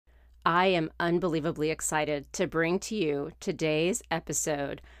I am unbelievably excited to bring to you today's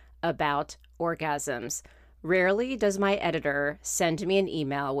episode about orgasms. Rarely does my editor send me an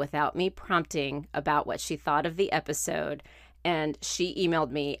email without me prompting about what she thought of the episode. And she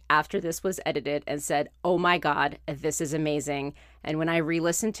emailed me after this was edited and said, "Oh my God, this is amazing." And when I re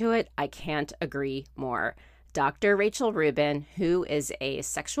listened to it, I can't agree more. Dr. Rachel Rubin, who is a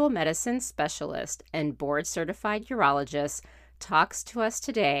sexual medicine specialist and board certified urologist, talks to us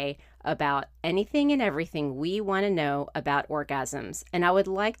today about anything and everything we want to know about orgasms. And I would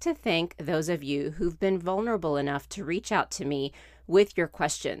like to thank those of you who've been vulnerable enough to reach out to me with your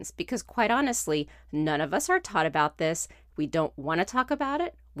questions, because quite honestly, none of us are taught about this. We don't want to talk about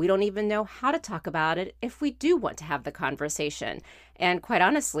it. We don't even know how to talk about it if we do want to have the conversation. And quite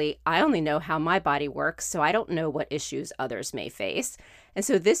honestly, I only know how my body works, so I don't know what issues others may face. And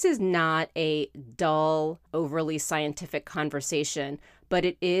so this is not a dull, overly scientific conversation, but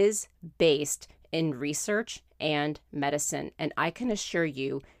it is based in research and medicine. And I can assure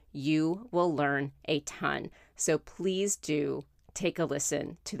you, you will learn a ton. So please do take a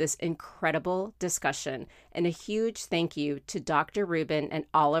listen to this incredible discussion. And a huge thank you to Dr. Rubin and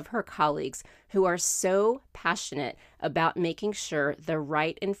all of her colleagues who are so passionate about making sure the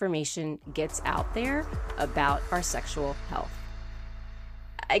right information gets out there about our sexual health.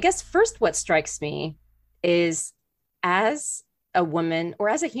 I guess first what strikes me is, as a woman or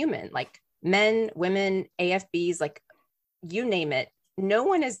as a human, like men, women, AFBs, like you name it,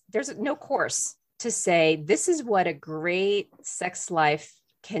 there's no course to say, this is what a great sex life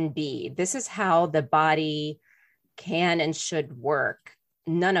can be. This is how the body can and should work.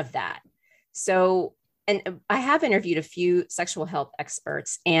 None of that. So, and I have interviewed a few sexual health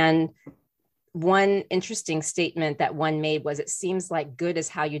experts, and one interesting statement that one made was, it seems like good is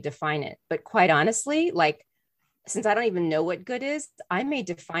how you define it. But quite honestly, like, since I don't even know what good is, I may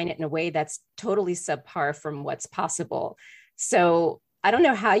define it in a way that's totally subpar from what's possible. So I don't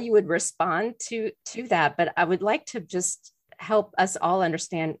know how you would respond to that, but I would like to just help us all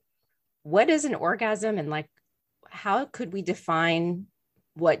understand, what is an orgasm, and like, how could we define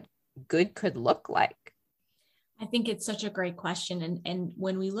what good could look like? I think it's such a great question. And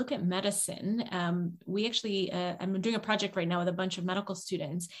when we look at medicine, we actually, I'm doing a project right now with a bunch of medical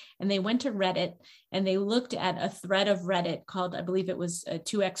students, and they went to Reddit and they looked at a thread of Reddit called, I believe it was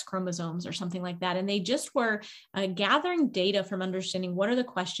 2X chromosomes or something like that. And they just were gathering data from understanding what are the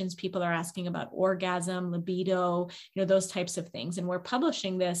questions people are asking about orgasm, libido, those types of things. And we're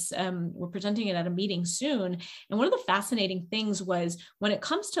publishing this, we're presenting it at a meeting soon. And one of the fascinating things was, when it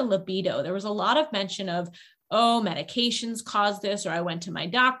comes to libido, there was a lot of mention of, oh, medications cause this, or I went to my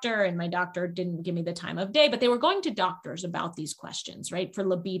doctor and my doctor didn't give me the time of day, but they were going to doctors about these questions, right? For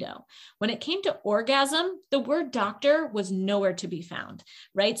libido. When it came to orgasm, the word doctor was nowhere to be found,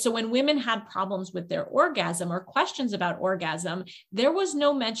 right? So when women had problems with their orgasm or questions about orgasm, there was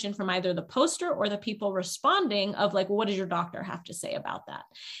no mention from either the poster or the people responding of like, well, what does your doctor have to say about that?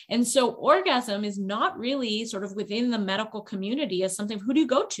 And so orgasm is not really sort of within the medical community as something, who do you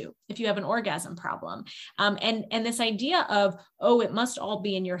go to if you have an orgasm problem? And this idea of, oh, it must all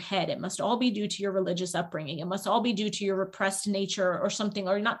be in your head. It must all be due to your religious upbringing. It must all be due to your repressed nature or something,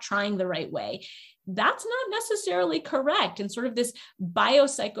 or not trying the right way. That's not necessarily correct. And sort of this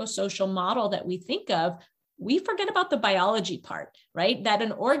biopsychosocial model that we think of, we forget about the biology part, right? That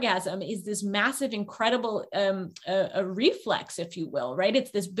an orgasm is this massive, incredible a reflex, if you will, right?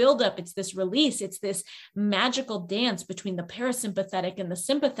 It's this buildup, it's this release, it's this magical dance between the parasympathetic and the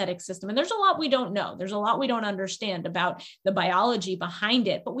sympathetic system. And there's a lot we don't know. There's a lot we don't understand about the biology behind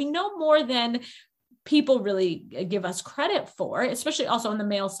it, but we know more than people really give us credit for, especially also on the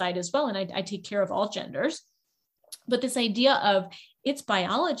male side as well. And I take care of all genders. But this idea of, it's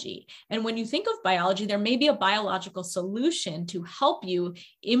biology. And when you think of biology, there may be a biological solution to help you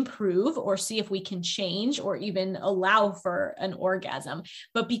improve or see if we can change or even allow for an orgasm.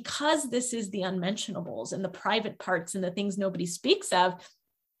 But because this is the unmentionables and the private parts and the things nobody speaks of,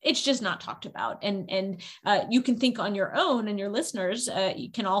 it's just not talked about. And you can think on your own, and your listeners,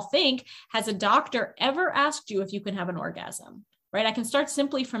 you can all think, has a doctor ever asked you if you can have an orgasm? Right? I can start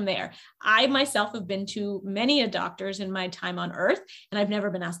simply from there. I myself have been to many doctors in my time on earth, and I've never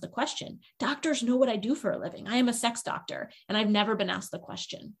been asked the question. Doctors know what I do for a living. I am a sex doctor, and I've never been asked the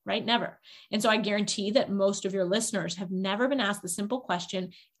question, right? Never. And so I guarantee that most of your listeners have never been asked the simple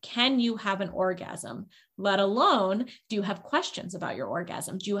question, can you have an orgasm? Let alone, do you have questions about your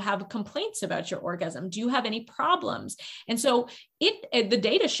orgasm? Do you have complaints about your orgasm? Do you have any problems? And so the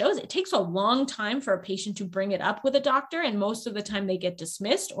data shows it takes a long time for a patient to bring it up with a doctor. And most of the time they get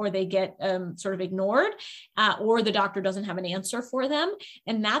dismissed, or they get sort of ignored, or the doctor doesn't have an answer for them.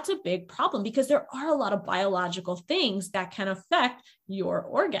 And that's a big problem, because there are a lot of biological things that can affect your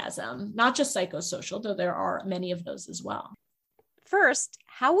orgasm, not just psychosocial, though there are many of those as well. First,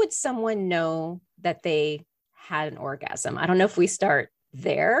 how would someone know that they had an orgasm? I don't know if we start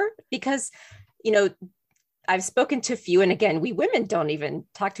there, because, I've spoken to a few, and again, we women don't even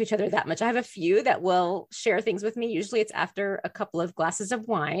talk to each other that much. I have a few that will share things with me. Usually it's after a couple of glasses of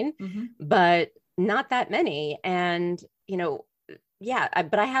wine, but not that many. And,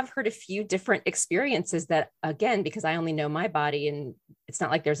 but I have heard a few different experiences that, again, because I only know my body, and it's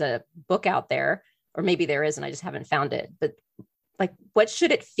not like there's a book out there, or maybe there is, and I just haven't found it, but like, what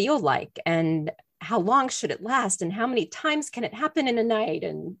should it feel like, and how long should it last, and how many times can it happen in a night,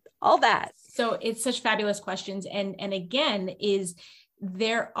 and all that? So it's such fabulous questions. And again,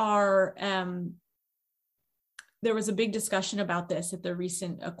 there was a big discussion about this at the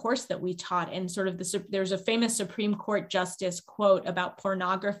recent course that we taught, and sort of there's a famous Supreme Court justice quote about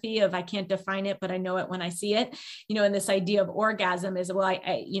pornography of, I can't define it, but I know it when I see it, and this idea of orgasm is, well,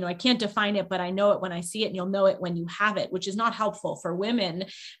 I can't define it, but I know it when I see it, and you'll know it when you have it, which is not helpful for women.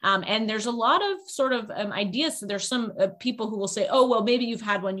 And there's a lot of sort of ideas. So there's some people who will say, oh, well, maybe you've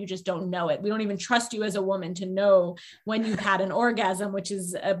had one, you just don't know it. We don't even trust you as a woman to know when you've had an orgasm, which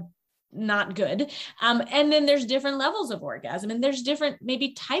is not good. And then there's different levels of orgasm, and there's different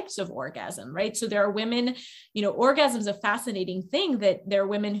maybe types of orgasm, right? So there are women, orgasm is a fascinating thing, that there are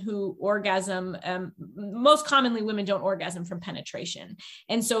women who orgasm, most commonly women don't orgasm from penetration.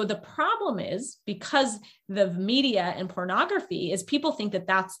 And so the problem is, because the media and pornography is, people think that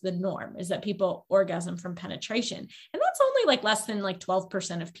that's the norm, is that people orgasm from penetration. And that's only like less than like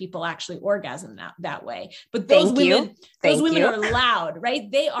 12% of people actually orgasm that way. But those women are loud,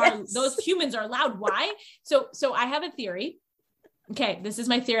 right? They are, yes. Those humans are loud. Why? So I have a theory. Okay, this is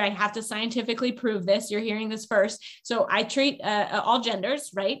my theory. I have to scientifically prove this. You're hearing this first. So I treat all genders,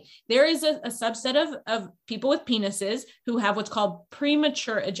 right? There is a subset of people with penises who have what's called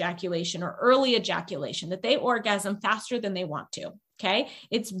premature ejaculation or early ejaculation, that they orgasm faster than they want to. Okay.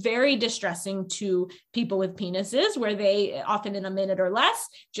 It's very distressing to people with penises, where they often in a minute or less,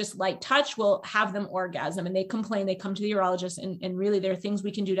 just light touch will have them orgasm, and they complain, they come to the urologist, and really there are things we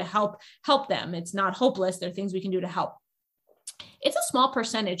can do to help them. It's not hopeless. There are things we can do to help. It's a small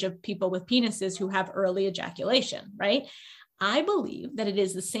percentage of people with penises who have early ejaculation, right? I believe that it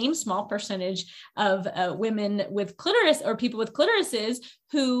is the same small percentage of women with clitoris, or people with clitorises,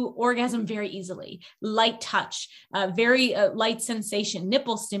 who orgasm very easily, light touch, very light sensation,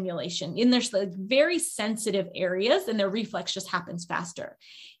 nipple stimulation, in their very sensitive areas, and their reflex just happens faster.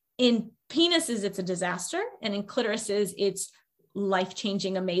 In penises, it's a disaster. And in clitorises, it's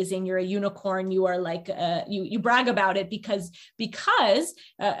life-changing, amazing. You're a unicorn. You are like, you brag about it because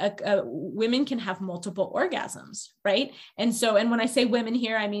women can have multiple orgasms, right? And when I say women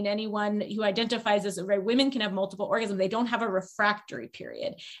here, I mean anyone who identifies as women can have multiple orgasms. They don't have a refractory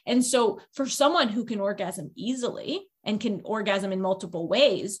period. And so for someone who can orgasm easily and can orgasm in multiple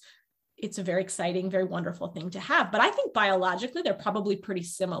ways, it's a very exciting, very wonderful thing to have. But I think biologically, they're probably pretty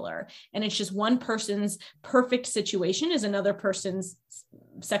similar. And it's just one person's perfect situation is another person's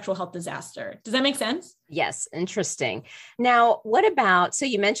sexual health disaster. Does that make sense? Yes. Interesting. Now, what about, so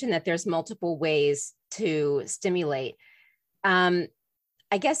you mentioned that there's multiple ways to stimulate. I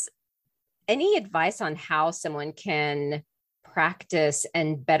guess any advice on how someone can practice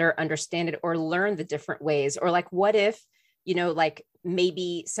and better understand it, or learn the different ways? Or like, what if,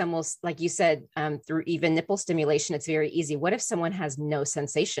 maybe someone, like you said, through even nipple stimulation, it's very easy. What if someone has no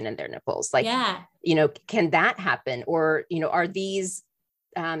sensation in their nipples? Can that happen? Or, are these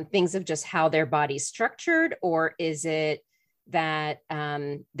things of just how their body's structured? Or is it that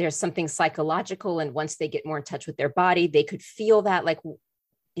there's something psychological, and once they get more in touch with their body, they could feel that?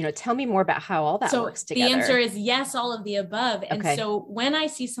 Tell me more about how all that works together. The answer is yes, all of the above. And so when I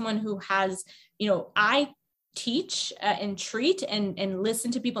see someone who has, I teach and treat and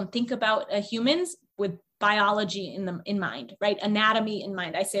listen to people and think about humans with biology in mind, right? Anatomy in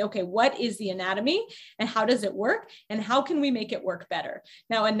mind. I say, okay, what is the anatomy and how does it work? And how can we make it work better?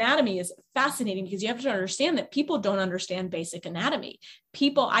 Now, anatomy is fascinating because you have to understand that people don't understand basic anatomy.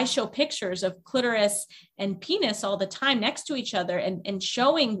 I show pictures of clitoris and penis all the time next to each other, and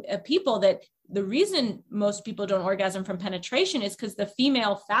showing people that the reason most people don't orgasm from penetration is because the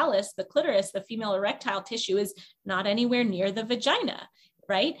female phallus, the clitoris, the female erectile tissue, is not anywhere near the vagina.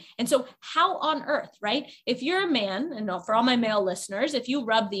 right? And so how on earth, right? If you're a man, and for all my male listeners, if you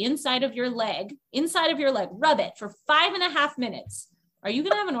rub the inside of your leg, rub it for 5.5 minutes, are you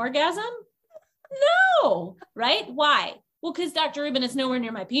going to have an orgasm? No, right? Why? Well, because Dr. Rubin, is nowhere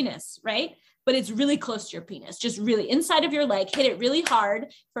near my penis, right? But it's really close to your penis, just really inside of your leg, hit it really hard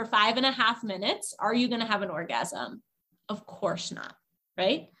for 5.5 minutes. Are you going to have an orgasm? Of course not,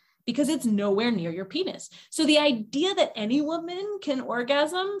 right? Because it's nowhere near your penis. So the idea that any woman can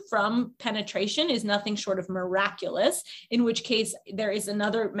orgasm from penetration is nothing short of miraculous, in which case there is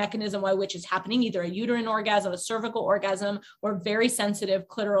another mechanism by which is happening, either a uterine orgasm, a cervical orgasm, or very sensitive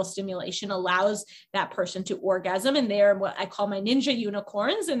clitoral stimulation allows that person to orgasm. And they're what I call my ninja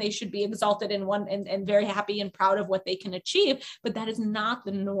unicorns, and they should be exalted and very happy and proud of what they can achieve, but that is not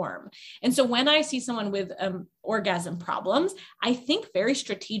the norm. And so when I see someone with orgasm problems, I think very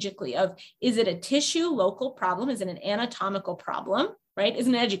strategically of, is it a tissue local problem? Is it an anatomical problem? Right? Is it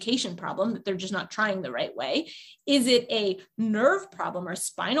an education problem that they're just not trying the right way? Is it a nerve problem or a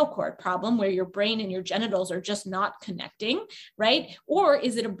spinal cord problem where your brain and your genitals are just not connecting, right? Or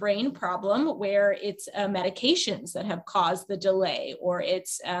is it a brain problem where it's medications that have caused the delay, or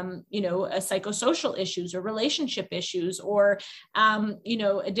it's, psychosocial issues or relationship issues, or,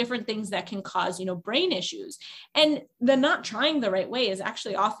 different things that can cause, brain issues. And the not trying the right way is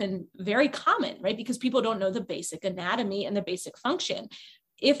actually often very common, right? Because people don't know the basic anatomy and the basic function.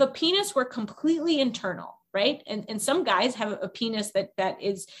 If a penis were completely internal, right? And some guys have a penis that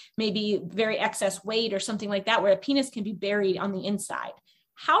is maybe very excess weight or something like that, where a penis can be buried on the inside.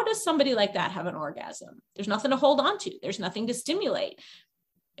 How does somebody like that have an orgasm? There's nothing to hold on to. There's nothing to stimulate.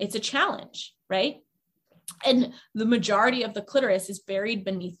 It's a challenge, right? And the majority of the clitoris is buried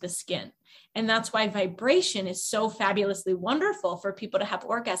beneath the skin. And that's why vibration is so fabulously wonderful for people to have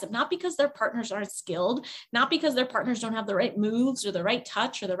orgasm, not because their partners aren't skilled, not because their partners don't have the right moves or the right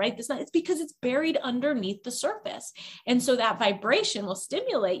touch or the right this, it's because it's buried underneath the surface. And so that vibration will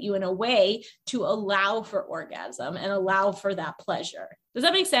stimulate you in a way to allow for orgasm and allow for that pleasure. Does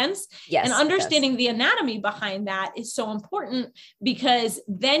that make sense? Yes. And understanding the anatomy behind that is so important, because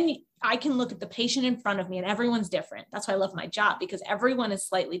then I can look at the patient in front of me, and everyone's different. That's why I love my job, because everyone is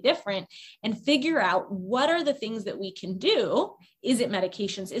slightly different, and figure out what are the things that we can do. Is it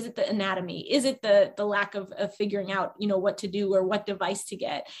medications? Is it the anatomy? Is it the lack of figuring out, what to do or what device to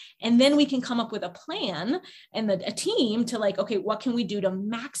get? And then we can come up with a plan and a team to okay, what can we do to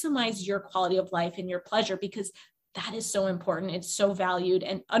maximize your quality of life and your pleasure? Because that is so important. It's so valued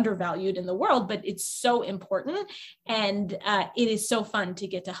and undervalued in the world, but it's so important. And it is so fun to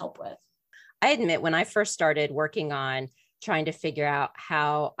get to help with. I admit, when I first started working on trying to figure out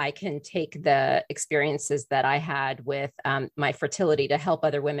how I can take the experiences that I had with my fertility to help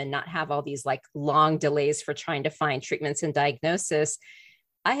other women not have all these long delays for trying to find treatments and diagnosis,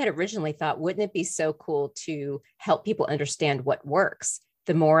 I had originally thought, wouldn't it be so cool to help people understand what works?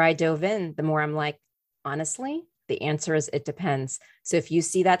 The more I dove in, the more I'm like, honestly, the answer is it depends. So if you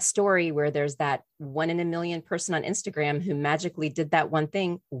see that story where there's that 1 in a million person on Instagram who magically did that one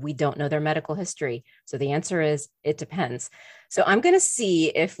thing, we don't know their medical history. So the answer is it depends. So I'm going to see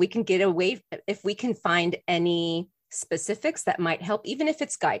if we can if we can find any specifics that might help, even if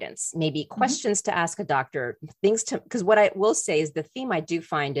it's guidance, maybe questions to ask a doctor, because what I will say is the theme I do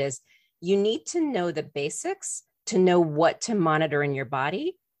find is you need to know the basics to know what to monitor in your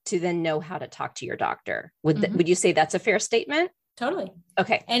body, to then know how to talk to your doctor. Would you say that's a fair statement? Totally.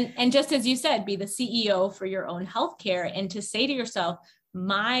 Okay. And just as you said, be the CEO for your own healthcare, and to say to yourself,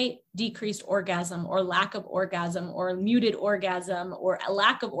 my decreased orgasm or lack of orgasm or muted orgasm or a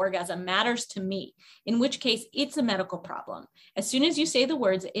lack of orgasm matters to me, in which case it's a medical problem. As soon as you say the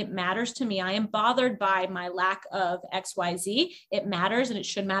words, it matters to me, I am bothered by my lack of XYZ, it matters, and it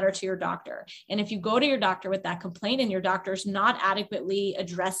should matter to your doctor. And if you go to your doctor with that complaint and your doctor's not adequately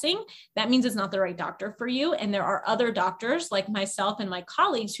addressing, that means it's not the right doctor for you. And there are other doctors like myself and my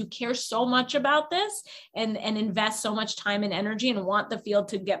colleagues who care so much about this and invest so much time and energy and want the field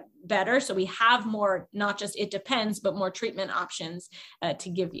to get better. So we have more, not just it depends, but more treatment options to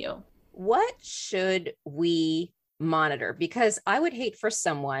give you. What should we monitor? Because I would hate for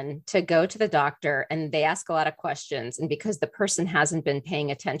someone to go to the doctor and they ask a lot of questions, and because the person hasn't been paying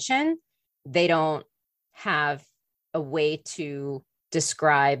attention, they don't have a way to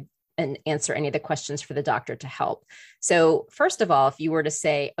describe and answer any of the questions for the doctor to help. So first of all, if you were to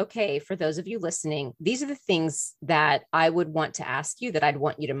say, okay, for those of you listening, these are the things that I would want to ask you, that I'd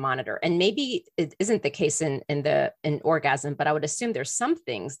want you to monitor. And maybe it isn't the case in orgasm, but I would assume there's some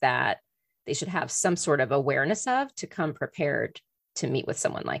things that they should have some sort of awareness of to come prepared to meet with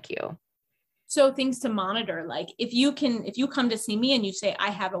someone like you. So things to monitor, like if you come to see me and you say, I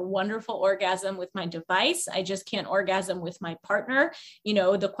have a wonderful orgasm with my device, I just can't orgasm with my partner.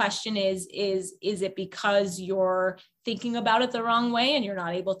 The question is it because you're thinking about it the wrong way and you're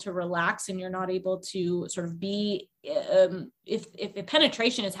not able to relax and you're not able to sort of be, if the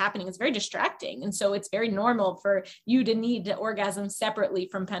penetration is happening, it's very distracting. And so it's very normal for you to need to orgasm separately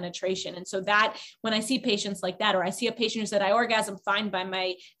from penetration. And so that when I see patients like that, or I see a patient who said, I orgasm fine by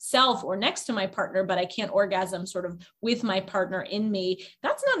myself or next to my partner, but I can't orgasm sort of with my partner in me,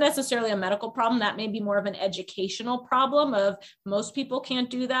 that's not necessarily a medical problem. That may be more of an educational problem of most people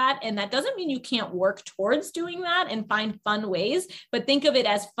can't do that. And that doesn't mean you can't work towards doing that and find fun ways, but think of it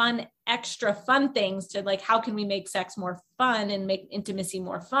as fun, extra fun things to like, how can we make sex more fun and make intimacy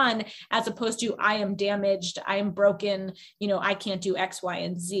more fun, as opposed to I am damaged, I am broken, I can't do X, Y,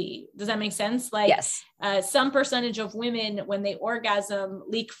 and Z. Does that make sense? Like, yes. Some percentage of women, when they orgasm,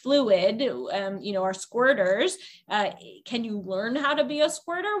 leak fluid, are squirters. Can you learn how to be a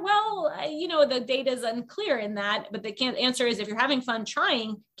squirter? Well, the data is unclear in that, but the answer is if you're having fun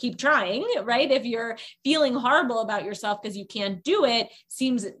trying, keep trying, right? If you're feeling horrible about yourself because you can't do it,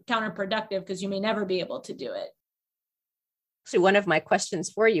 seems counterproductive because you may never be able to do it. Actually, one of my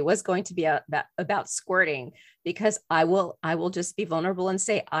questions for you was going to be about squirting, because I will just be vulnerable and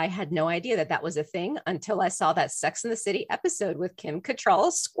say I had no idea that was a thing until I saw that Sex and the City episode with Kim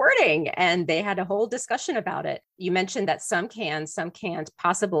Cattrall squirting, and they had a whole discussion about it. You mentioned that some can, some can't,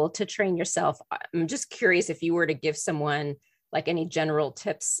 possible to train yourself. I'm just curious if you were to give someone like any general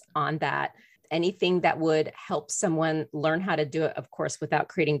tips on that, anything that would help someone learn how to do it, of course, without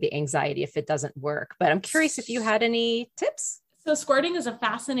creating the anxiety if it doesn't work. But I'm curious if you had any tips. So squirting is a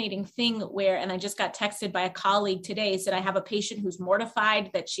fascinating thing and I just got texted by a colleague today, said I have a patient who's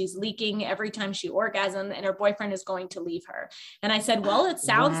mortified that she's leaking every time she orgasms and her boyfriend is going to leave her. And I said, well, it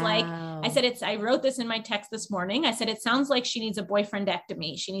sounds like, I wrote this in my text this morning. I said, it sounds like she needs a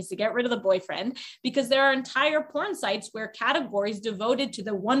boyfriendectomy. She needs to get rid of the boyfriend, because there are entire porn sites where categories devoted to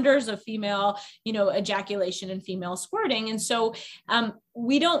the wonders of female, ejaculation and female squirting. And so,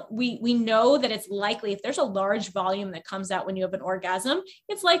 we know that it's likely if there's a large volume that comes out when you have an orgasm,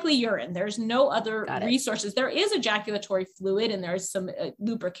 it's likely urine. There's no other resources. There is ejaculatory fluid and there's some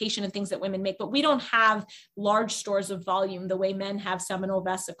lubrication and things that women make, but we don't have large stores of volume the way men have seminal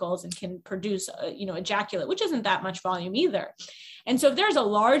vesicles and can produce, ejaculate, which isn't that much volume either. And so if there's a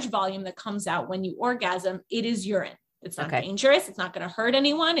large volume that comes out when you orgasm, it is urine. It's not dangerous. It's not going to hurt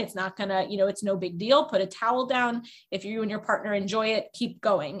anyone. It's not going to, it's no big deal. Put a towel down. If you and your partner enjoy it, keep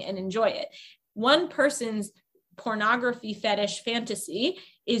going and enjoy it. One person's pornography fetish fantasy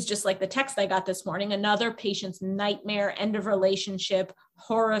is just like the text I got this morning, another patient's nightmare, end of relationship,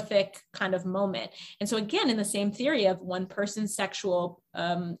 horrific kind of moment. And so again, in the same theory of one person's sexual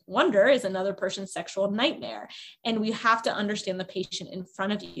wonder is another person's sexual nightmare. And we have to understand the patient in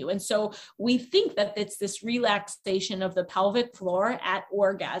front of you. And so we think that it's this relaxation of the pelvic floor at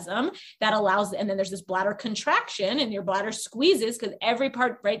orgasm that allows, and then there's this bladder contraction and your bladder squeezes because every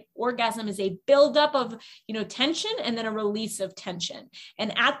part, right? Orgasm is a buildup of, tension and then a release of tension.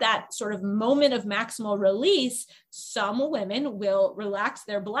 And at that sort of moment of maximal release, some women will relax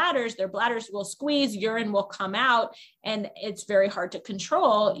their bladders will squeeze, urine will come out, and it's very hard to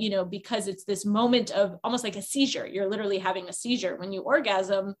control, because it's this moment of almost like a seizure. You're literally having a seizure when you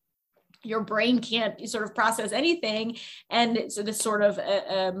orgasm. Your brain can't sort of process anything. And so this sort of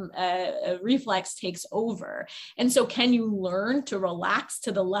a reflex takes over. And so can you learn to relax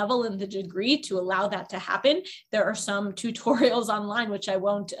to the level and the degree to allow that to happen? There are some tutorials online, which I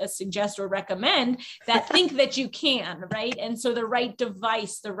won't suggest or recommend, that think that you can, right? And so the right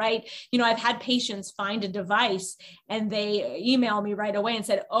device, I've had patients find a device and they email me right away and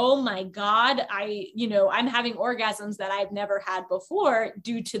said, oh my God, I'm having orgasms that I've never had before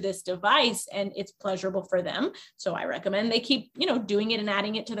due to this device. And it's pleasurable for them. So I recommend they keep, doing it and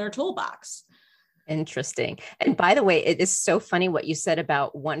adding it to their toolbox. Interesting. And by the way, it is so funny what you said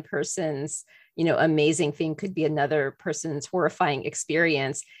about one person's, amazing thing could be another person's horrifying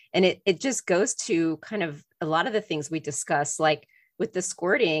experience. And it just goes to kind of a lot of the things we discuss, like with the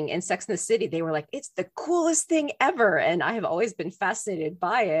squirting and Sex and the City, they were like, it's the coolest thing ever. And I have always been fascinated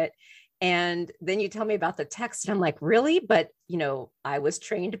by it. And then you tell me about the text and I'm like, really? But, I was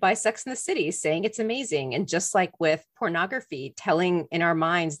trained by Sex and the City saying it's amazing. And just like with pornography, telling in our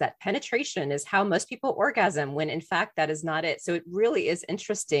minds that penetration is how most people orgasm, when in fact, that is not it. So it really is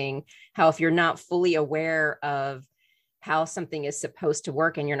interesting how if you're not fully aware of how something is supposed to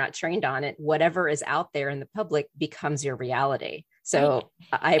work and you're not trained on it, whatever is out there in the public becomes your reality. So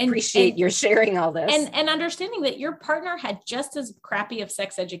I And appreciate your sharing all this. And understanding that your partner had just as crappy of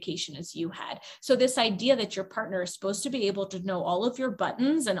sex education as you had. So this idea that your partner is supposed to be able to know all of your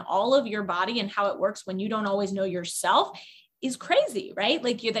buttons and all of your body and how it works when you don't always know yourself is crazy, right?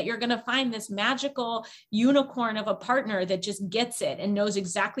 Like that you're going to find this magical unicorn of a partner that just gets it and knows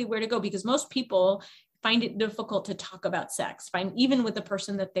exactly where to go, because most people find it difficult to talk about sex, even with the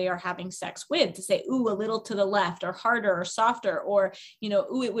person that they are having sex with, to say, ooh, a little to the left or harder or softer, or,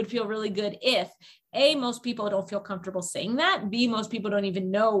 ooh, it would feel really good if. A, most people don't feel comfortable saying that. B, most people don't even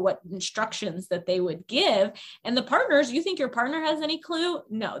know what instructions that they would give. And the partners, you think your partner has any clue?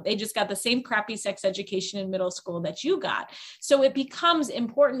 No, they just got the same crappy sex education in middle school that you got. So it becomes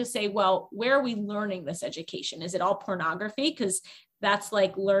important to say, well, where are we learning this education? Is it all pornography? Because that's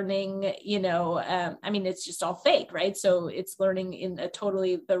like learning, it's just all fake, right? So it's learning in a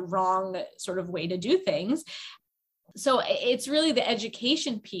totally the wrong sort of way to do things. So it's really the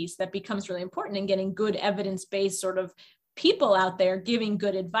education piece that becomes really important, in getting good evidence-based sort of people out there giving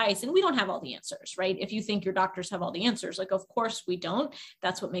good advice. And we don't have all the answers, right? If you think your doctors have all the answers, like, of course we don't.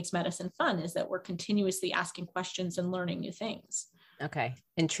 That's what makes medicine fun, is that we're continuously asking questions and learning new things. Okay.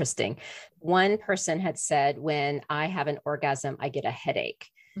 Interesting. One person had said, when I have an orgasm, I get a headache.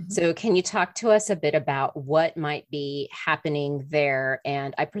 Mm-hmm. So can you talk to us a bit about what might be happening there?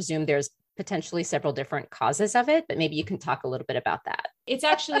 And I presume there's potentially several different causes of it, but maybe you can talk a little bit about that. It's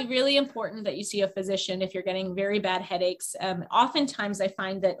actually really important that you see a physician if you're getting very bad headaches. Oftentimes I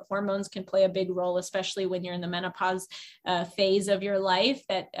find that hormones can play a big role, especially when you're in the menopause phase of your life,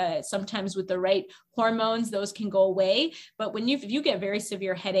 that sometimes with the right hormones, those can go away. But if you get very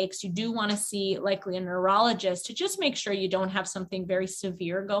severe headaches, you do want to see likely a neurologist to just make sure you don't have something very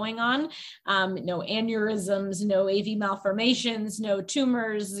severe going on. No aneurysms, no AV malformations, no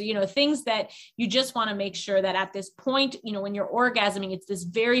tumors, things that you just want to make sure that at this point, when you're orgasming, it's this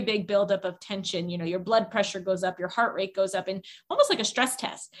very big buildup of tension. Your blood pressure goes up, your heart rate goes up, and almost like a stress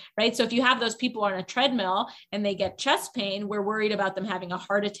test, right? So if you have those people on a treadmill and they get chest pain, we're worried about them having a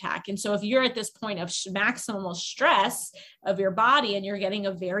heart attack. And so if you're at this point of maximal stress of your body and you're getting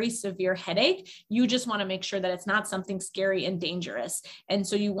a very severe headache, you just want to make sure that it's not something scary and dangerous. And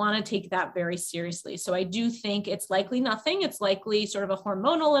so you want to take that very seriously. So I do think it's likely nothing. It's likely sort of a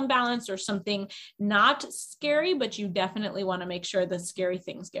hormonal imbalance or something not scary, but you definitely want to make sure the scary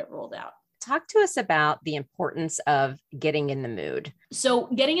things get ruled out. Talk to us about the importance of getting in the mood. So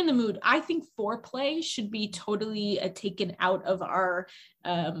getting in the mood, I think foreplay should be totally taken out of our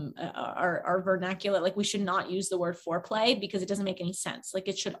vernacular. Like, we should not use the word foreplay because it doesn't make any sense. Like,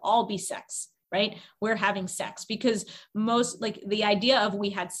 it should all be sex. Right? We're having sex, because the idea of we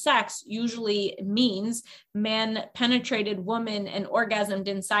had sex usually means man penetrated woman and orgasmed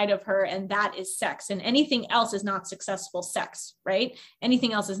inside of her, and that is sex. And anything else is not successful sex, right?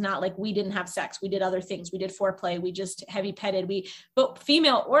 Anything else is not like, we didn't have sex, we did other things, we did foreplay, we just heavy petted, but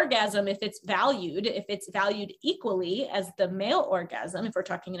female orgasm, if it's valued equally as the male orgasm, if we're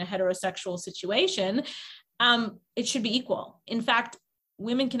talking in a heterosexual situation, it should be equal. In fact,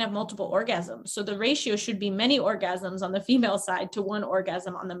 women can have multiple orgasms. So the ratio should be many orgasms on the female side to one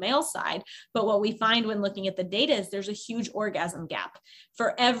orgasm on the male side. But what we find when looking at the data is there's a huge orgasm gap.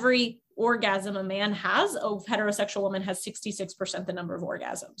 For every orgasm a man has, a heterosexual woman has 66% the number of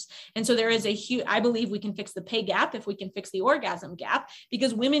orgasms. And so there is I believe we can fix the pay gap if we can fix the orgasm gap,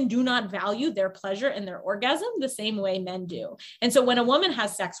 because women do not value their pleasure and their orgasm the same way men do. And so when a woman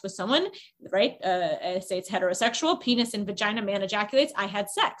has sex with someone, right, say it's heterosexual, penis and vagina, man ejaculates, I had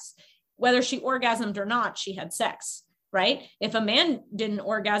sex. Whether she orgasmed or not, she had sex. Right? If a man didn't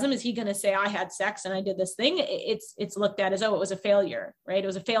orgasm, is he going to say, I had sex and I did this thing? It's looked at as, oh, it was a failure, right? It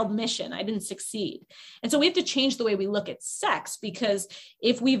was a failed mission. I didn't succeed. And so we have to change the way we look at sex, because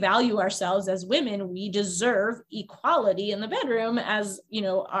if we value ourselves as women, we deserve equality in the bedroom as,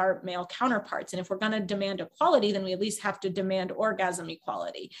 our male counterparts. And if we're going to demand equality, then we at least have to demand orgasm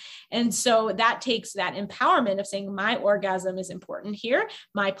equality. And so that takes that empowerment of saying, my orgasm is important here.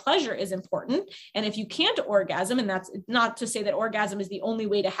 My pleasure is important. And if you can't orgasm, and that's not to say that orgasm is the only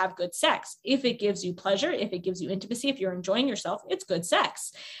way to have good sex. If it gives you pleasure, if it gives you intimacy, if you're enjoying yourself, it's good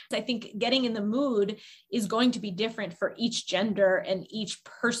sex. I think getting in the mood is going to be different for each gender and each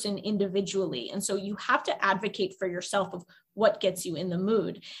person individually. And so you have to advocate for yourself of what gets you in the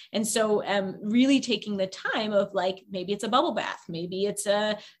mood. And so really taking the time of, like, maybe it's a bubble bath, maybe it's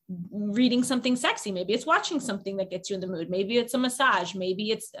reading something sexy, maybe it's watching something that gets you in the mood, maybe it's a massage,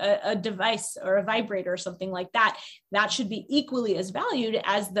 maybe it's a device or a vibrator or something like that. That should be equally as valued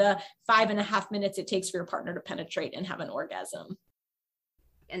as the 5.5 minutes it takes for your partner to penetrate and have an orgasm.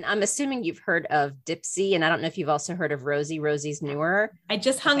 And I'm assuming you've heard of Dipsy, and I don't know if you've also heard of Rosie. Rosie's newer. I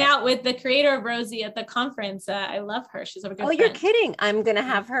just hung out with the creator of Rosie at the conference. I love her. She's a good friend. You're kidding. I'm going to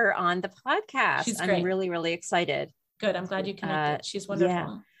have her on the podcast. She's great. I'm really, really excited. Good. I'm glad you connected. She's wonderful.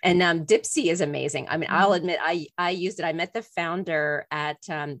 Yeah. And Dipsy is amazing. I mean, I'll admit, I used it. I met the founder at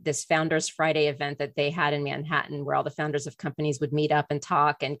this Founders Friday event that they had in Manhattan, where all the founders of companies would meet up and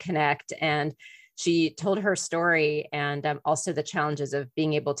talk and connect. And she told her story and also the challenges of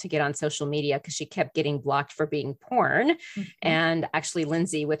being able to get on social media because she kept getting blocked for being porn. Mm-hmm. And actually,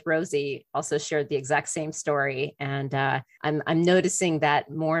 Lindsay with Rosie also shared the exact same story. And I'm noticing that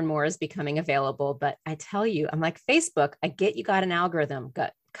more and more is becoming available. But I tell you, I'm like, Facebook, I get you got an algorithm.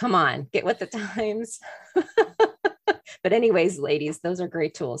 Come on, get with the times. But anyways, ladies, those are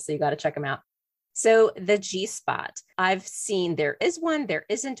great tools. So you got to check them out. So the G-spot, I've seen there is one, there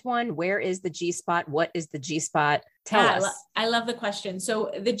isn't one. Where is the G-spot? What is the G-spot? Tell us. I love the question.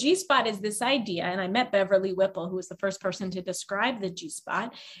 So the G-spot is this idea, and I met Beverly Whipple, who was the first person to describe the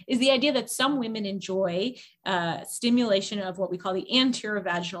G-spot, is the idea that some women enjoy stimulation of what we call the anterior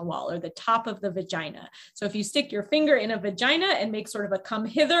vaginal wall, or the top of the vagina. So if you stick your finger in a vagina and make sort of a come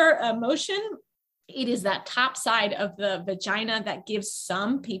hither motion, it is that top side of the vagina that gives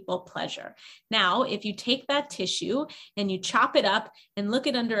some people pleasure. Now, if you take that tissue and you chop it up and look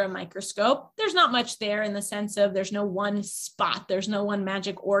it under a microscope, there's not much there in the sense of there's no one spot, there's no one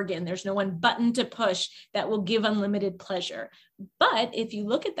magic organ, there's no one button to push that will give unlimited pleasure. But if you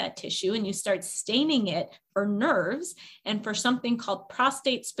look at that tissue and you start staining it for nerves and for something called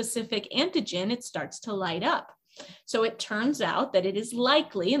prostate-specific antigen, it starts to light up. So it turns out that it is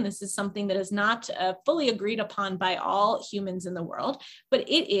likely, and this is something that is not fully agreed upon by all humans in the world, but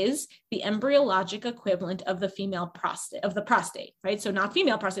it is the embryologic equivalent of the female prostate, right? So not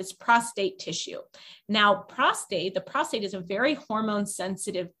female prostate, it's prostate tissue. Now, the prostate is a very hormone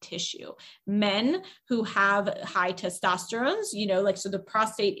sensitive tissue. Men who have high testosterones, so the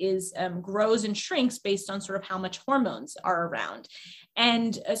prostate grows and shrinks based on sort of how much hormones are around.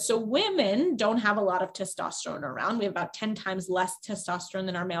 And so women don't have a lot of testosterone around. We have about 10 times less testosterone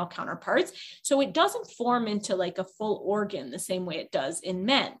than our male counterparts. So it doesn't form into like a full organ the same way it does in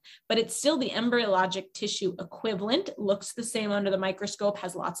men, but it's still the embryologic tissue equivalent, looks the same under the microscope,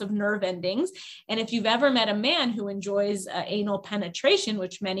 has lots of nerve endings. And if you've ever met a man who enjoys anal penetration,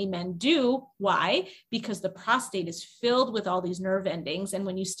 which many men do, why? Because the prostate is filled with all these nerve endings. And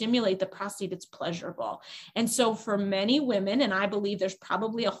when you stimulate the prostate, it's pleasurable. And so for many women, and I believe there's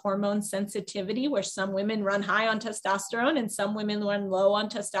probably a hormone sensitivity where some women run high on testosterone and some women run low on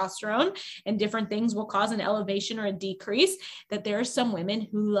testosterone, and different things will cause an elevation or a decrease, that there are some women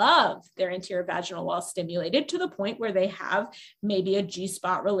who love their anterior vaginal wall stimulated to the point where they have maybe a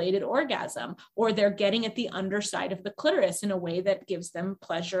G-spot related orgasm, or they're getting at the underside of the clitoris in a way that gives them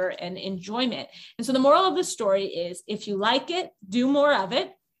pleasure and enjoyment. And so the moral of the story is, if you like it, do more of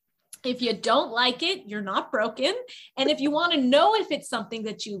it. If you don't like it, you're not broken. And if you want to know if it's something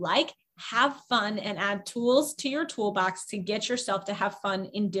that you like, have fun and add tools to your toolbox to get yourself to have fun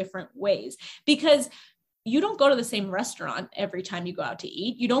in different ways. Because you don't go to the same restaurant every time you go out to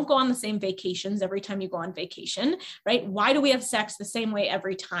eat. You don't go on the same vacations every time you go on vacation, right? Why do we have sex the same way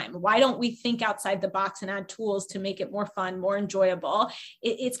every time? Why don't we think outside the box and add tools to make it more fun, more enjoyable?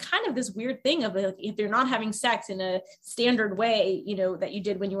 It's kind of this weird thing of if you're not having sex in a standard way, that you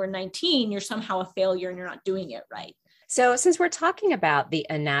did when you were 19, you're somehow a failure and you're not doing it right. So since we're talking about the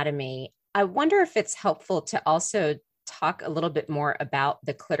anatomy, I wonder if it's helpful to also talk a little bit more about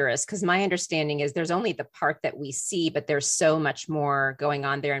the clitoris, because my understanding is there's only the part that we see, but there's so much more going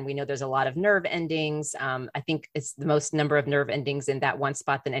on there. And we know there's a lot of nerve endings. I think it's the most number of nerve endings in that one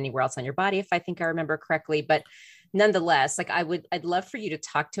spot than anywhere else on your body, if I think I remember correctly. But nonetheless, I'd love for you to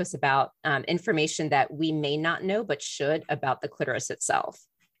talk to us about information that we may not know, but should, about the clitoris itself.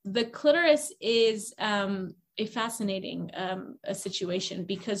 The clitoris is a fascinating a situation,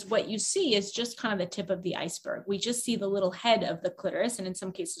 because what you see is just kind of the tip of the iceberg. We just see the little head of the clitoris. And in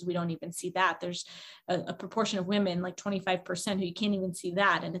some cases, we don't even see that. There's a proportion of women, like 25%, who you can't even see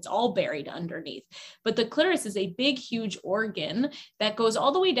that. And it's all buried underneath. But the clitoris is a big, huge organ that goes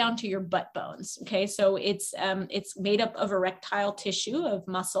all the way down to your butt bones. Okay. So it's made up of erectile tissue, of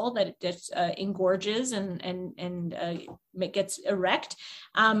muscle that it just engorges and gets erect.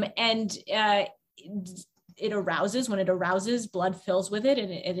 it arouses. When it arouses, blood fills with it,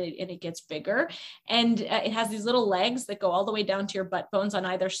 and it gets bigger. And it has these little legs that go all the way down to your butt bones on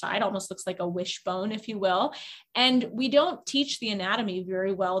either side, almost looks like a wishbone, if you will. And we don't teach the anatomy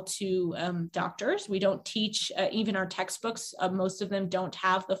very well to doctors. We don't teach, even our textbooks, most of them don't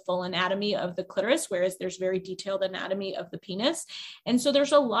have the full anatomy of the clitoris, whereas there's very detailed anatomy of the penis. And so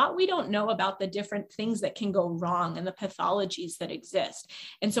there's a lot we don't know about the different things that can go wrong and the pathologies that exist.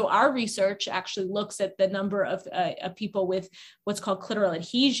 And so our research actually looks at the number of people with what's called clitoral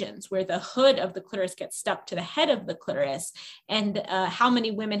adhesions, where the hood of the clitoris gets stuck to the head of the clitoris, and how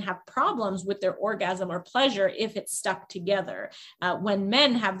many women have problems with their orgasm or pleasure if it's stuck together. When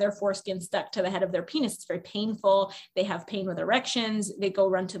men have their foreskin stuck to the head of their penis, it's very painful. They have pain with erections. They go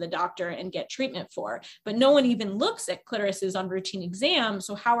run to the doctor and get treatment for. But no one even looks at clitorises on routine exams.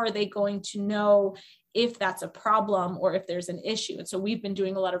 So how are they going to know if that's a problem or if there's an issue? And so we've been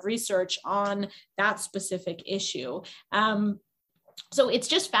doing a lot of research on that specific issue. So it's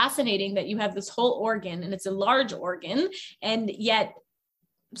just fascinating that you have this whole organ, and it's a large organ, and yet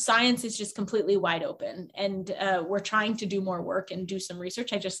science is just completely wide open. And we're trying to do more work and do some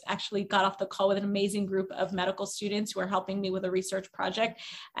research. I just actually got off the call with an amazing group of medical students who are helping me with a research project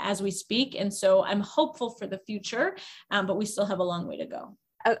as we speak. And so I'm hopeful for the future, but we still have a long way to go.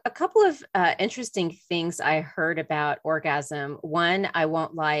 A couple of interesting things I heard about orgasm. One, I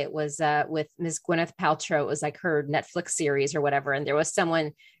won't lie, it was with Ms. Gwyneth Paltrow. It was like her Netflix series or whatever. And there was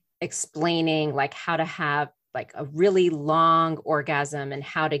someone explaining like how to have like a really long orgasm and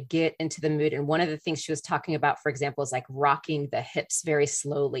how to get into the mood. And one of the things she was talking about, for example, is like rocking the hips very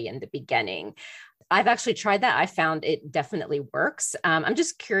slowly in the beginning. I've actually tried that. I found it definitely works. I'm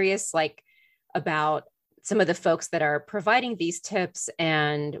just curious, like about some of the folks that are providing these tips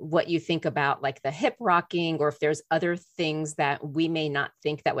and what you think about like the hip rocking, or if there's other things that we may not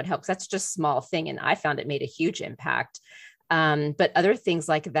think that would help. 'Cause that's just a small thing. And I found it made a huge impact. But other things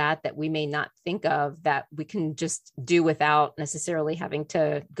like that we may not think of that we can just do without necessarily having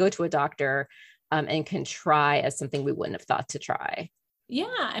to go to a doctor, and can try as something we wouldn't have thought to try. Yeah.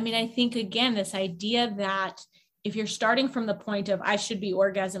 I mean, I think, again, this idea that if you're starting from the point of I should be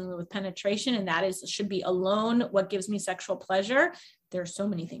orgasming with penetration, and that should be alone what gives me sexual pleasure, there's so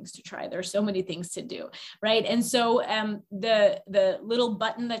many things to try. There's so many things to do, right? And so the little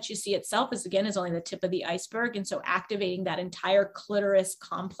button that you see itself is only the tip of the iceberg. And so activating that entire clitoris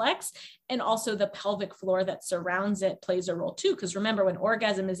complex and also the pelvic floor that surrounds it plays a role too. Because remember, when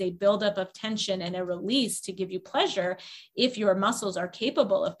orgasm is a buildup of tension and a release to give you pleasure, if your muscles are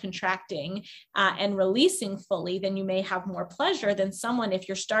capable of contracting and releasing fully, then you may have more pleasure than someone if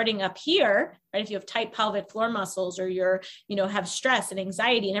you're starting up here, right? If you have tight pelvic floor muscles, or you're, have stress and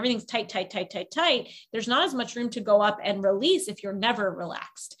anxiety and everything's tight, there's not as much room to go up and release if you're never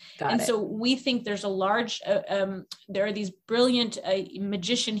relaxed. So we think there's a large, there are these brilliant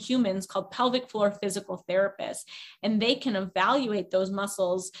magician humans called pelvic floor physical therapists, and they can evaluate those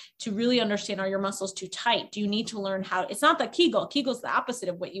muscles to really understand, are your muscles too tight? Do you need to learn how, it's not the Kegel's the opposite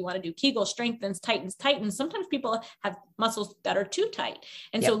of what you want to do. Kegel strengthens, tightens. Sometimes people have muscles that are too tight.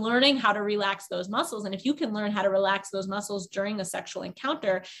 And so learning how to relax those muscles. And if you can learn how to relax those muscles during a sexual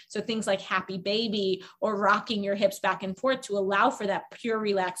encounter, so things like happy baby or rocking your hips back and forth to allow for that pure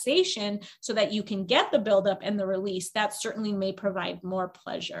relaxation so that you can get the buildup and the release, that certainly may provide more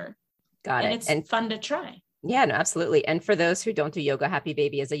pleasure. And it's fun to try. Yeah, no, absolutely. And for those who don't do yoga, happy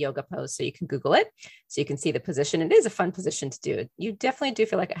baby is a yoga pose. So you can Google it. So you can see the position. It is a fun position to do. You definitely do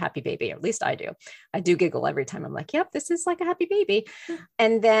feel like a happy baby, or at least I do. I do giggle every time. I'm like, yep, this is like a happy baby.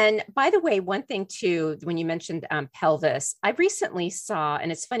 And then, by the way, one thing too, when you mentioned pelvis, I recently saw,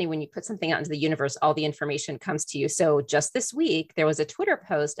 and it's funny, when you put something out into the universe, all the information comes to you. So just this week, there was a Twitter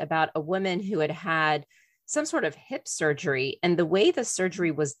post about a woman who had some sort of hip surgery, and the way the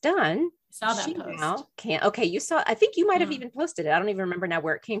surgery was done, saw that post. Okay, you saw, I think you might have even posted it. I don't even remember now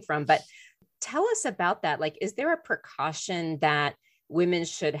where it came from, but tell us about that. Like, is there a precaution that women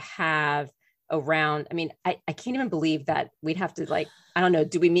should have around? I mean, I can't even believe that we'd have to, like, I don't know,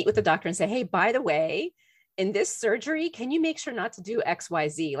 do we meet with the doctor and say, hey, by the way, in this surgery, can you make sure not to do X, Y,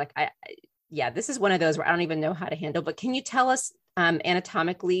 Z? Like, this is one of those where I don't even know how to handle, but can you tell us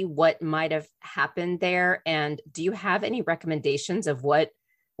anatomically what might have happened there? And do you have any recommendations of what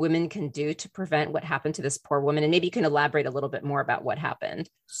women can do to prevent what happened to this poor woman? And maybe you can elaborate a little bit more about what happened.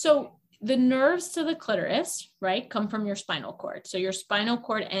 So the nerves to the clitoris, right, come from your spinal cord. So your spinal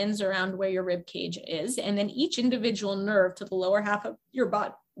cord ends around where your rib cage is. And then each individual nerve to the lower half of your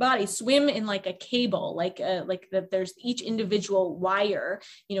body, swim in like a cable, like that there's each individual wire,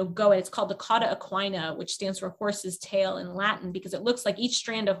 go, and it's called the cauda equina, which stands for horse's tail in Latin, because it looks like each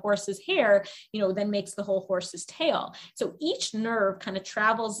strand of horse's hair, then makes the whole horse's tail. So each nerve kind of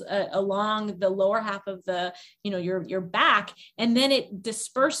travels along the lower half of the, your back, and then it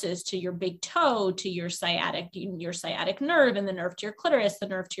disperses to your big toe, to your sciatic nerve, and the nerve to your clitoris, the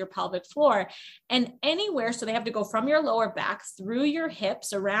nerve to your pelvic floor, and anywhere. So they have to go from your lower back through your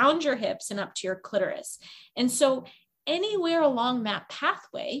hips, around your hips, and up to your clitoris. And so anywhere along that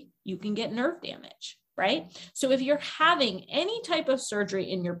pathway, you can get nerve damage, right? So if you're having any type of surgery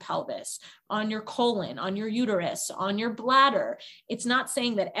in your pelvis, on your colon, on your uterus, on your bladder, it's not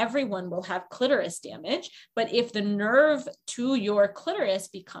saying that everyone will have clitoris damage, but if the nerve to your clitoris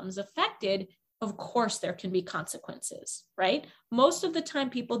becomes affected, of course, there can be consequences, right? Most of the time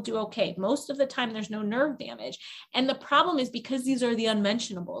people do okay. Most of the time there's no nerve damage. And the problem is because these are the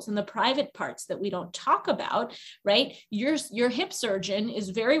unmentionables and the private parts that we don't talk about, right? Your hip surgeon is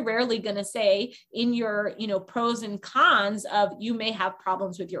very rarely going to say in your, pros and cons of you may have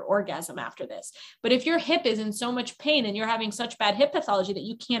problems with your orgasm after this. But if your hip is in so much pain and you're having such bad hip pathology that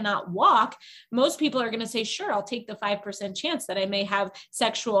you cannot walk, most people are going to say, sure, I'll take the 5% chance that I may have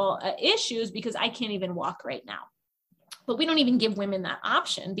sexual issues because I can't even walk right now. But we don't even give women that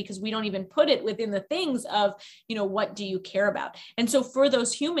option because we don't even put it within the things of, what do you care about? And so for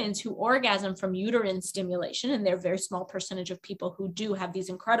those humans who orgasm from uterine stimulation, and they're a very small percentage of people who do have these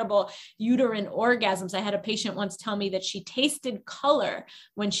incredible uterine orgasms. I had a patient once tell me that she tasted color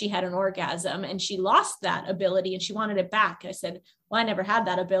when she had an orgasm and she lost that ability and she wanted it back. I said, well, I never had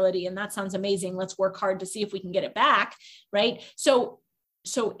that ability and that sounds amazing. Let's work hard to see if we can get it back, right? So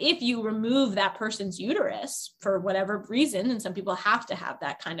if you remove that person's uterus for whatever reason, and some people have to have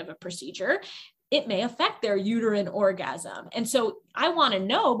that kind of a procedure, it may affect their uterine orgasm. And so I want to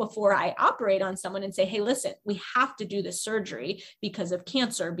know before I operate on someone and say, hey, listen, we have to do this surgery because of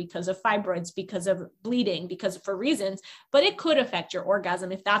cancer, because of fibroids, because of bleeding, for reasons, but it could affect your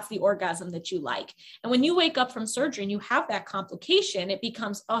orgasm if that's the orgasm that you like. And when you wake up from surgery and you have that complication, it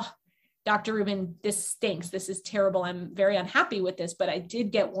becomes, oh, Dr. Rubin, this stinks. This is terrible. I'm very unhappy with this, but I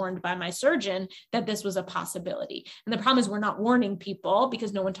did get warned by my surgeon that this was a possibility. And the problem is we're not warning people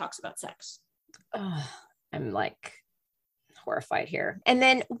because no one talks about sex. Oh, I'm like horrified here. And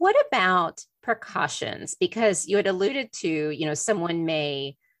then what about precautions? Because you had alluded to, someone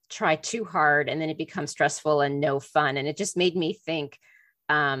may try too hard and then it becomes stressful and no fun. And it just made me think,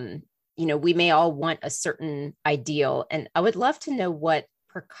 we may all want a certain ideal. And I would love to know what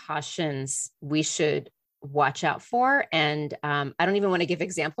precautions we should watch out for. And I don't even want to give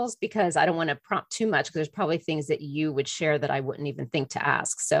examples because I don't want to prompt too much because there's probably things that you would share that I wouldn't even think to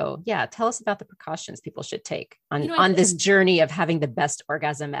ask. So yeah, tell us about the precautions people should take on this journey of having the best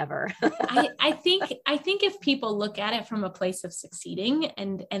orgasm ever. I think if people look at it from a place of succeeding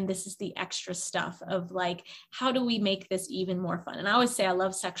and this is the extra stuff of like, how do we make this even more fun? And I always say I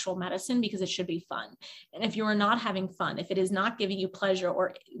love sexual medicine because it should be fun. And if you are not having fun, if it is not giving you pleasure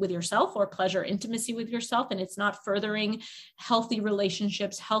or with yourself or pleasure, intimacy with yourself, and it's not furthering healthy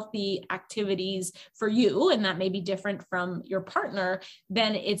relationships, healthy activities for you, and that may be different from your partner,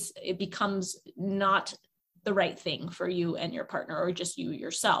 then it becomes not the right thing for you and your partner or just you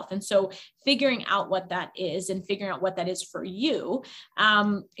yourself. And so figuring out what that is and figuring out what that is for you,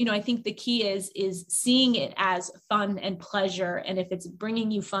 I think the key is seeing it as fun and pleasure. And if it's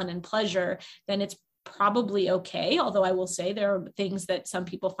bringing you fun and pleasure, then it's probably okay. Although I will say there are things that some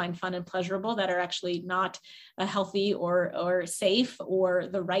people find fun and pleasurable that are actually not healthy or safe or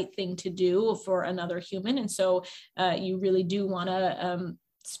the right thing to do for another human. And so you really do want to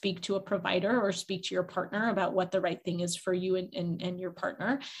speak to a provider or speak to your partner about what the right thing is for you and your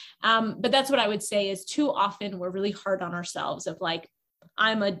partner. But that's what I would say is too often we're really hard on ourselves of like,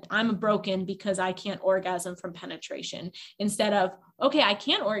 I'm broken because I can't orgasm from penetration, instead of, okay, I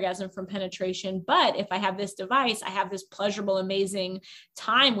can't orgasm from penetration, but if I have this device, I have this pleasurable, amazing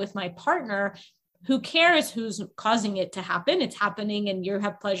time with my partner. Who cares who's causing it to happen? It's happening and you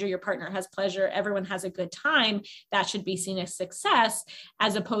have pleasure, your partner has pleasure, everyone has a good time. That should be seen as success,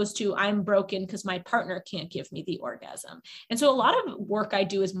 as opposed to I'm broken because my partner can't give me the orgasm. And so a lot of work I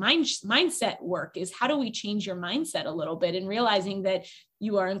do is mindset work, is how do we change your mindset a little bit and realizing that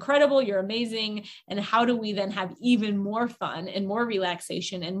you are incredible, you're amazing. And how do we then have even more fun and more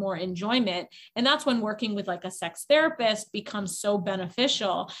relaxation and more enjoyment? And that's when working with like a sex therapist becomes so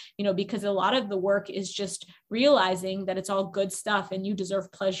beneficial, because a lot of the work is just realizing that it's all good stuff and you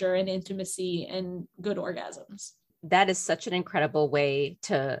deserve pleasure and intimacy and good orgasms. that is such an incredible way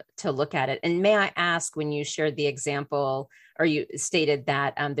to look at it. And may I ask, when you shared the example, or you stated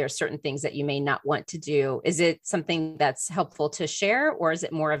that there are certain things that you may not want to do, is it something that's helpful to share, or is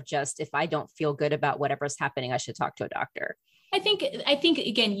it more of just, if I don't feel good about whatever's happening, I should talk to a doctor? I think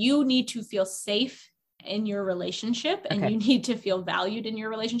again, you need to feel safe in your relationship, and you need to feel valued in your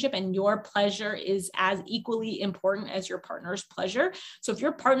relationship, and your pleasure is as equally important as your partner's pleasure. So if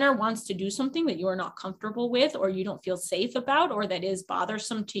your partner wants to do something that you are not comfortable with, or you don't feel safe about, or that is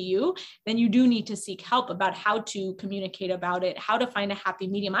bothersome to you, then you do need to seek help about how to communicate about it, how to find a happy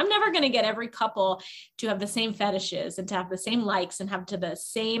medium. I'm never going to get every couple to have the same fetishes and to have the same likes and have to the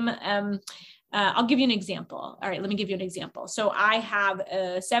same, I'll give you an example. All right, let me give you an example. So I have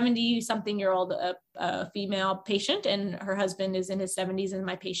a 70-something-year-old female patient, and her husband is in his 70s, and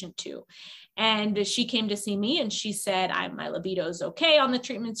my patient too. And she came to see me, and she said, my libido is okay on the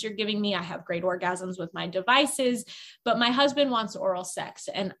treatments you're giving me. I have great orgasms with my devices, but my husband wants oral sex,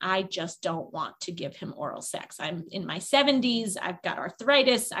 and I just don't want to give him oral sex. I'm in my 70s. I've got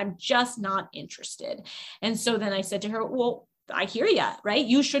arthritis. I'm just not interested. And so then I said to her, well, I hear you, right?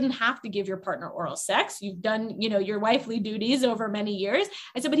 You shouldn't have to give your partner oral sex. You've done, your wifely duties over many years.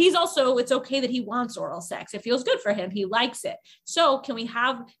 I said, but it's okay that he wants oral sex. It feels good for him. He likes it. So can we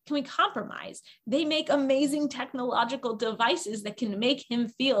compromise? They make amazing technological devices that can make him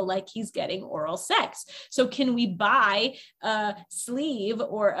feel like he's getting oral sex. So can we buy a sleeve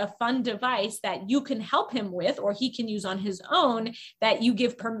or a fun device that you can help him with, or he can use on his own, that you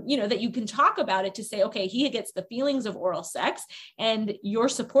give, that you can talk about it to say, okay, he gets the feelings of oral sex, and you're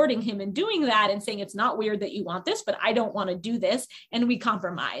supporting him in doing that and saying, it's not weird that you want this, but I don't want to do this. And we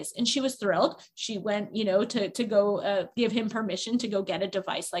compromise. And she was thrilled. She went, to go give him permission to go get a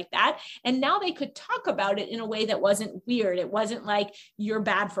device like that. And now they could talk about it in a way that wasn't weird. It wasn't like, you're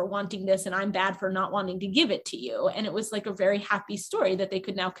bad for wanting this and I'm bad for not wanting to give it to you. And it was like a very happy story that they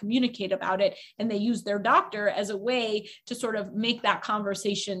could now communicate about it. And they used their doctor as a way to sort of make that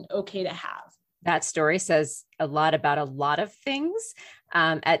conversation okay to have. That story says a lot about a lot of things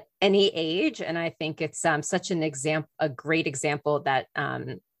at any age. And I think it's such a great example that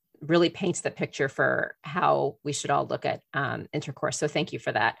really paints the picture for how we should all look at intercourse. So thank you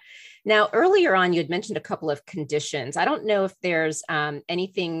for that. Now, earlier on, you had mentioned a couple of conditions. I don't know if there's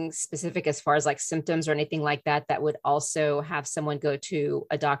anything specific as far as like symptoms or anything like that would also have someone go to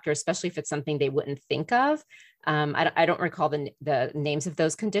a doctor, especially if it's something they wouldn't think of. I don't recall the names of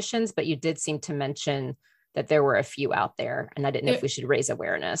those conditions, but you did seem to mention that there were a few out there, and I didn't know if we should raise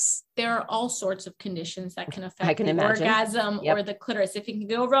awareness. There are all sorts of conditions that can affect the orgasm or the clitoris. If it can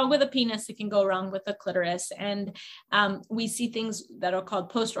go wrong with a penis, it can go wrong with the clitoris. And we see things that are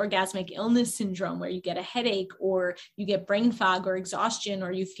called post-orgasmic illness syndrome, where you get a headache, or you get brain fog or exhaustion,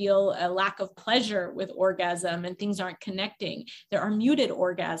 or you feel a lack of pleasure with orgasm and things aren't connecting. There are muted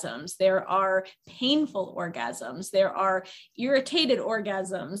orgasms. There are painful orgasms. There are irritated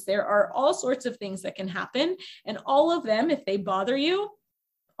orgasms. There are all sorts of things that can happen. And all of them, if they bother you,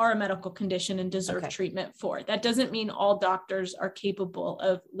 are a medical condition and deserve treatment for it. That doesn't mean all doctors are capable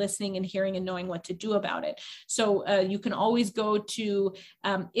of listening and hearing and knowing what to do about it. So you can always go to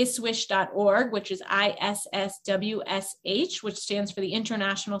iswish.org, which is ISSWSH, which stands for the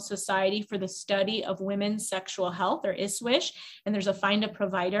International Society for the Study of Women's Sexual Health, or ISWISH. And there's a find a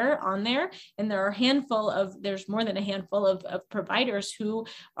provider on there. And there are there's more than a handful of providers who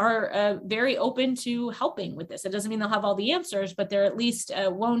are very open to helping with this. It doesn't mean they'll have all the answers, but they're at least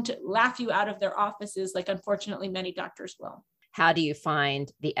won't laugh you out of their offices like unfortunately many doctors will. How do you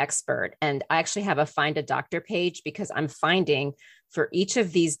find the expert? And I actually have a find a doctor page, because I'm finding for each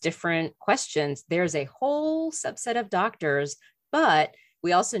of these different questions, there's a whole subset of doctors, but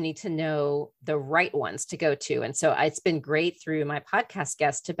we also need to know the right ones to go to. And so it's been great through my podcast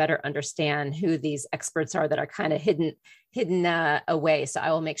guests to better understand who these experts are that are kind of hidden away. So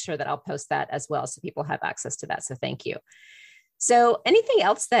I will make sure that I'll post that as well, so people have access to that. So thank you. So anything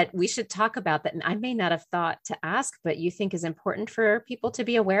else that we should talk about that I may not have thought to ask, but you think is important for people to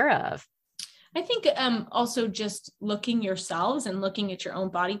be aware of? I think also just looking yourselves and looking at your own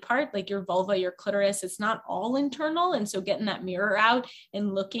body part, like your vulva, your clitoris, it's not all internal. And so getting that mirror out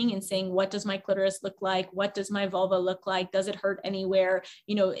and looking and saying, what does my clitoris look like? What does my vulva look like? Does it hurt anywhere?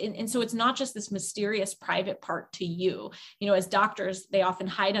 And so it's not just this mysterious private part to you. As doctors, they often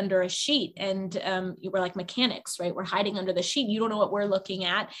hide under a sheet, and we're like mechanics, right? We're hiding under the sheet. You don't know what we're looking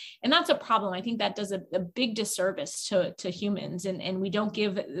at. And that's a problem. I think that does a big disservice to humans. And we don't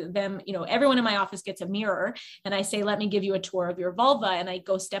give them, everyone in my office gets a mirror, and I say, let me give you a tour of your vulva. And I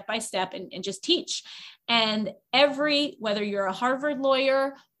go step by step and just teach. And whether you're a Harvard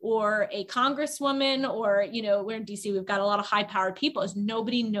lawyer or a congresswoman, or, we're in DC, we've got a lot of high powered people, is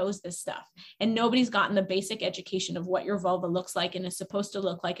nobody knows this stuff. And nobody's gotten the basic education of what your vulva looks like and is supposed to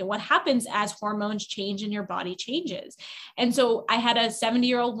look like, and what happens as hormones change and your body changes. And so I had a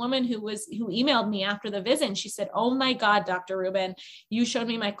 70-year-old woman who emailed me after the visit, and she said, "Oh my God, Dr. Rubin, you showed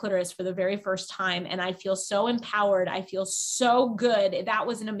me my clitoris for the very first time, and I feel so empowered. I feel so good. That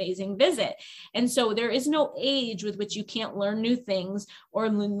was an amazing visit." And so there is no age with which you can't learn new things, or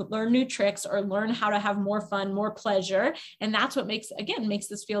learn new tricks, or learn how to have more fun, more pleasure. And that's what makes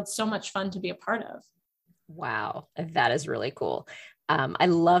this field so much fun to be a part of. Wow. That is really cool. I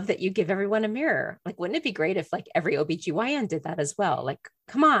love that you give everyone a mirror. Like, wouldn't it be great if like every OBGYN did that as well? Like,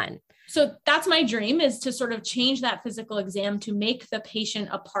 come on. So that's my dream, is to sort of change that physical exam to make the patient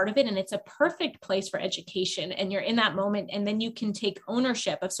a part of it. And it's a perfect place for education. And you're in that moment, and then you can take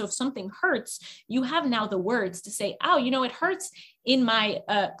ownership of, so if something hurts, you have now the words to say, "Oh, it hurts in my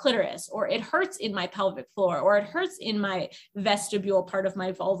clitoris, or it hurts in my pelvic floor, or it hurts in my vestibule part of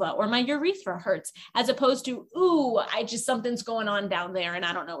my vulva, or my urethra hurts," as opposed to, "Ooh, something's going on down there and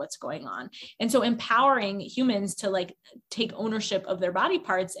I don't know what's going on." And so empowering humans to like take ownership of their body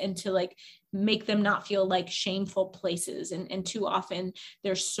parts, and to like make them not feel like shameful places. And too often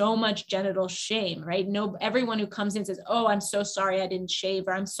there's so much genital shame, right? Everyone who comes in says, "Oh, I'm so sorry I didn't shave,"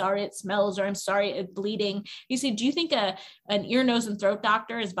 or "I'm sorry it smells," or "I'm sorry it's bleeding." You say, do you think an ear, nose, and throat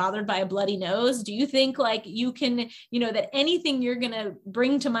doctor is bothered by a bloody nose? Do you think like you can, that anything you're going to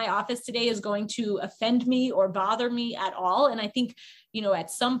bring to my office today is going to offend me or bother me at all? And I think,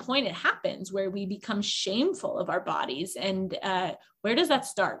 at some point it happens where we become shameful of our bodies. And where does that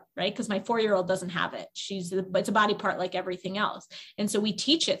start, right? Because my 4-year-old doesn't have it. It's a body part like everything else. And so we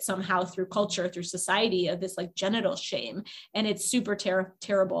teach it somehow through culture, through society, of this like genital shame. And it's super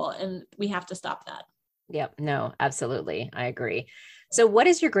terrible. And we have to stop that. Yep. No, absolutely. I agree. So what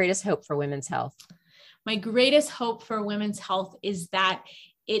is your greatest hope for women's health? My greatest hope for women's health is that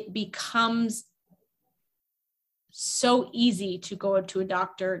it becomes so easy to go to a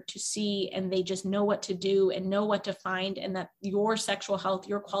doctor to see, and they just know what to do and know what to find, and that your sexual health,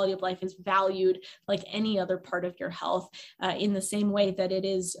 your quality of life is valued like any other part of your health, in the same way that it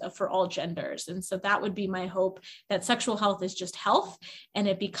is for all genders. And so that would be my hope, that sexual health is just health, and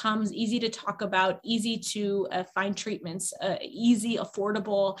it becomes easy to talk about, easy to find treatments, easy,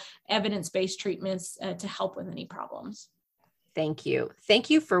 affordable, evidence-based treatments to help with any problems. Thank you. Thank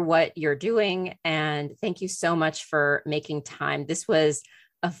you for what you're doing. And thank you so much for making time. This was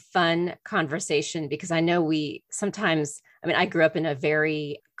a fun conversation, because I know I grew up in a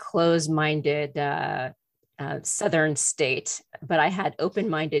very closed-minded Southern state, but I had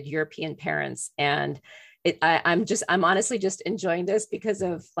open-minded European parents. And I'm honestly just enjoying this because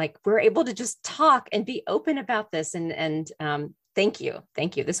of like, we're able to just talk and be open about this. And thank you.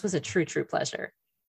 Thank you. This was a true pleasure.